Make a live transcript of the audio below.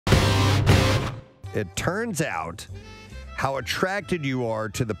It turns out how attracted you are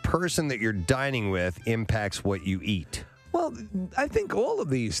to the person that you're dining with impacts what you eat. Well, I think all of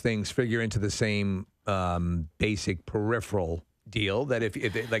these things figure into the same basic peripheral deal that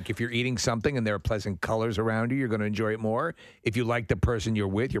if you're eating something and there are pleasant colors around you, you're going to enjoy it more. If you like the person you're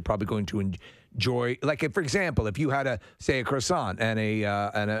with, you're probably going to enjoy. Like, for example, if you had a croissant and a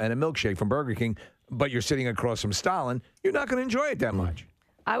milkshake from Burger King, but you're sitting across from Stalin, you're not going to enjoy it that much.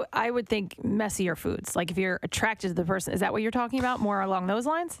 I would think messier foods. Like if you're attracted to the person, is that what you're talking about? More along those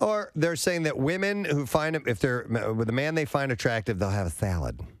lines? Or they're saying that women who find him, if they're with a man they find attractive, they'll have a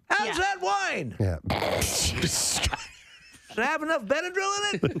salad. How's that wine? Yeah. Does it have enough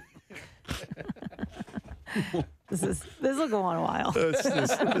Benadryl in it? This will go on a while.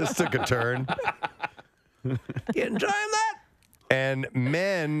 This took a turn. You enjoying that? And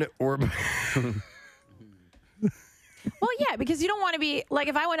men were. Well, yeah, because you don't want to be like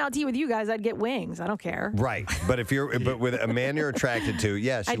if I went out to eat with you guys, I'd get wings. I don't care. Right, but with a man you're attracted to,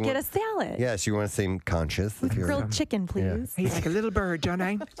 yes, I'd get a salad. Yes, you want to seem conscious. With grilled chicken, please. He's like a little bird, don't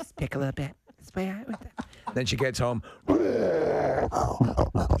I? Just pick a little bit. Then she gets home,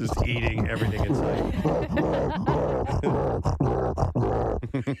 just eating everything in sight.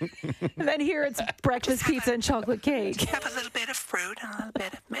 And then here it's breakfast pizza and chocolate cake. Have a little bit of fruit and a little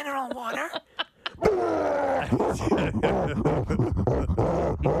bit of mineral water.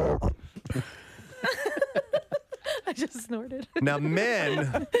 I just snorted. Now,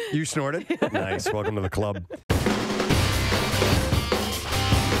 men, you snorted? Nice. Welcome to the club.